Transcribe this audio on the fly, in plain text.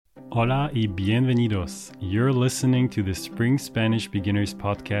Hola y bienvenidos. You're listening to the Spring Spanish Beginners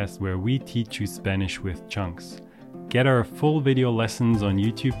podcast where we teach you Spanish with chunks. Get our full video lessons on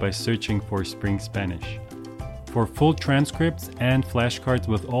YouTube by searching for Spring Spanish. For full transcripts and flashcards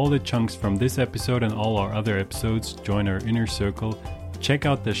with all the chunks from this episode and all our other episodes, join our inner circle. Check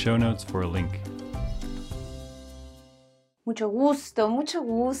out the show notes for a link. Mucho gusto, mucho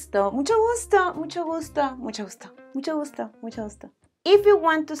gusto, mucho gusto, mucho gusto, mucho gusto, mucho gusto, mucho gusto. If you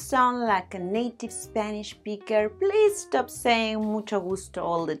want to sound like a native Spanish speaker, please stop saying mucho gusto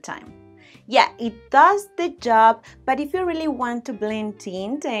all the time. Yeah, it does the job, but if you really want to blend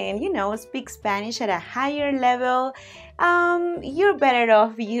in and, speak Spanish at a higher level, you're better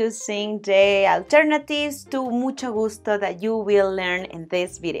off using the alternatives to mucho gusto that you will learn in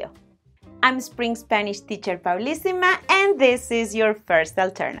this video. I'm Spring Spanish teacher Paulísima, and this is your first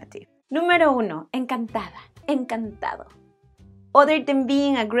alternative. Número 1. Encantada, encantado. Other than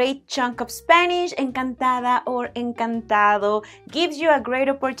being a great chunk of Spanish, encantada or encantado gives you a great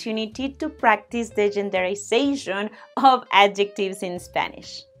opportunity to practice the genderization of adjectives in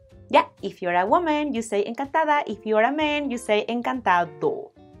Spanish. Yeah, if you're a woman, you say encantada. If you're a man, you say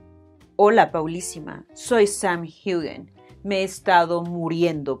encantado. Hola, Paulísima. Soy Sam Hugen. Me he estado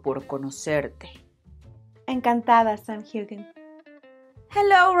muriendo por conocerte. Encantada, Sam Hugen.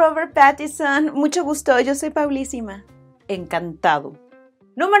 Hello, Robert Pattinson. Mucho gusto. Yo soy Paulísima. Encantado.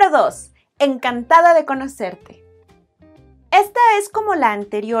 Número 2. Encantada de conocerte. Esta es como la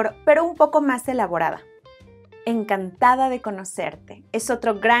anterior, pero un poco más elaborada. Encantada de conocerte. Es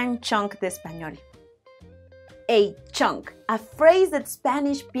otro gran chunk de español. A chunk, a phrase that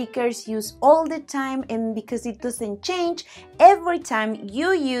Spanish speakers use all the time, and because it doesn't change every time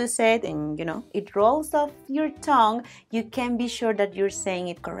you use it and, it rolls off your tongue, you can be sure that you're saying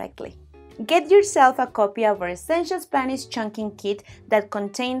it correctly. Get yourself a copy of our Essential Spanish Chunking Kit that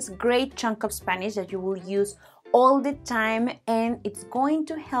contains great chunk of Spanish that you will use all the time, and it's going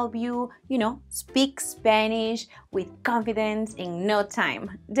to help you, speak Spanish with confidence in no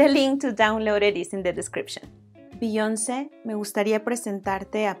time. The link to download it is in the description. Beyoncé, me gustaría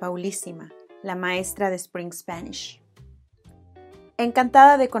presentarte a Paulísima, la maestra de Spring Spanish.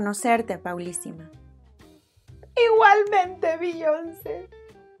 Encantada de conocerte, Paulísima. Igualmente, Beyoncé.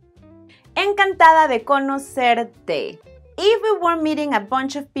 Encantada de conocerte. If we were meeting a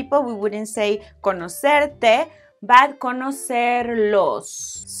bunch of people, we wouldn't say conocerte, but conocerlos.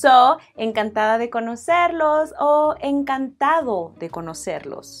 So, encantada de conocerlos o encantado de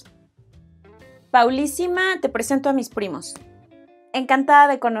conocerlos. Paulísima, te presento a mis primos. Encantada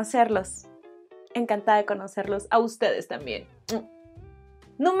de conocerlos. Encantada de conocerlos a ustedes también.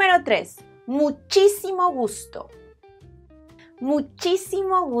 Número 3. Muchísimo gusto.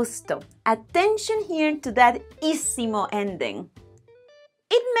 Muchísimo gusto. Attention here to that ísimo ending.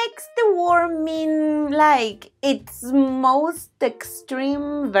 It makes the word mean like its most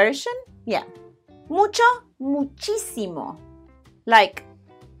extreme version. Yeah. Mucho, muchísimo. Like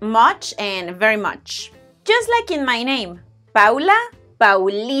much and very much. Just like in my name. Paula,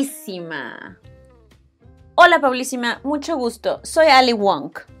 Paulísima. Hola, Paulísima. Mucho gusto. Soy Ali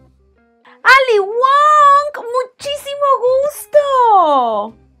Wong. ¡Ali Wong! ¡Muchísimo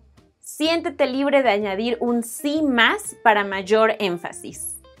gusto! Siéntete libre de añadir un sí más para mayor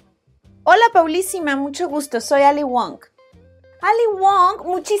énfasis. Hola, Paulísima, mucho gusto. Soy Ali Wong. Ali Wong,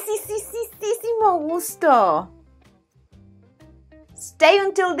 muchísimo gusto. Stay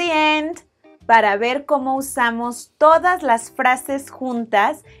until the end para ver cómo usamos todas las frases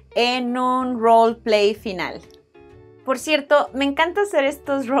juntas en un roleplay final. Por cierto, me encanta hacer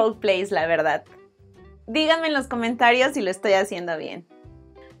estos roleplays, la verdad. Díganme en los comentarios si lo estoy haciendo bien.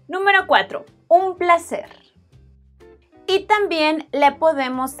 Número 4. Un placer. Y también le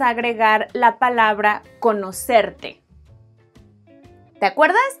podemos agregar la palabra conocerte. ¿Te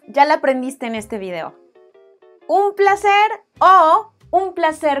acuerdas? Ya la aprendiste en este video. Un placer o un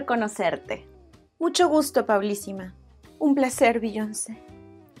placer conocerte. Mucho gusto, Paulísima. Un placer, Beyoncé.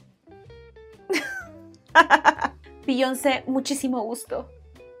 Beyoncé, muchísimo gusto.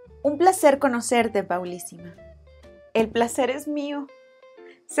 Un placer conocerte, Paulísima. El placer es mío.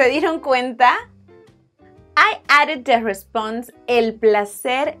 ¿Se dieron cuenta? I added the response, el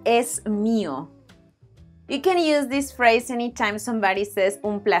placer es mío. You can use this phrase anytime somebody says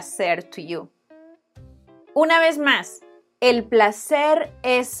un placer to you. Una vez más, el placer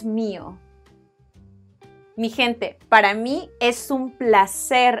es mío. Mi gente, para mí es un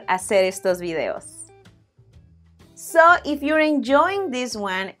placer hacer estos videos. So if you're enjoying this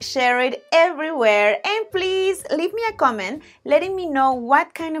one, share it everywhere and please leave me a comment letting me know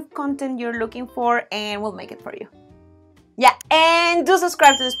what kind of content you're looking for and we'll make it for you. Yeah, and do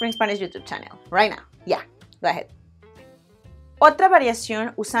subscribe to the Spring Spanish YouTube channel right now. Yeah, go ahead. Otra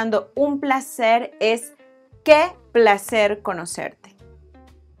variación usando un placer es qué placer conocerte.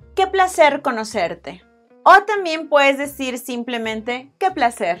 Qué placer conocerte. O también puedes decir simplemente qué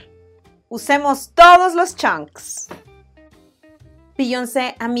placer. Usemos todos los chunks.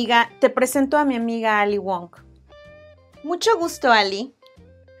 Beyoncé, amiga, te presento a mi amiga Ali Wong. Mucho gusto, Ali.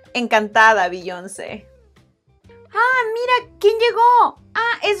 Encantada, Beyoncé. Ah, mira, ¿quién llegó?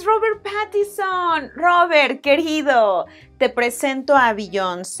 Ah, es Robert Pattinson. Robert, querido, te presento a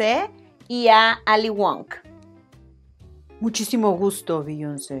Beyoncé y a Ali Wong. Muchísimo gusto,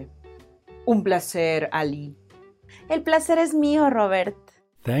 Beyoncé. Un placer, Ali. El placer es mío, Robert.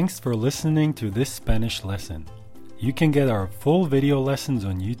 Thanks for listening to this Spanish lesson. You can get our full video lessons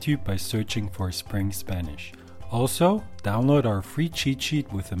on YouTube by searching for Spring Spanish. Also, download our free cheat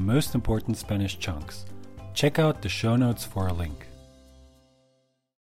sheet with the most important Spanish chunks. Check out the show notes for a link.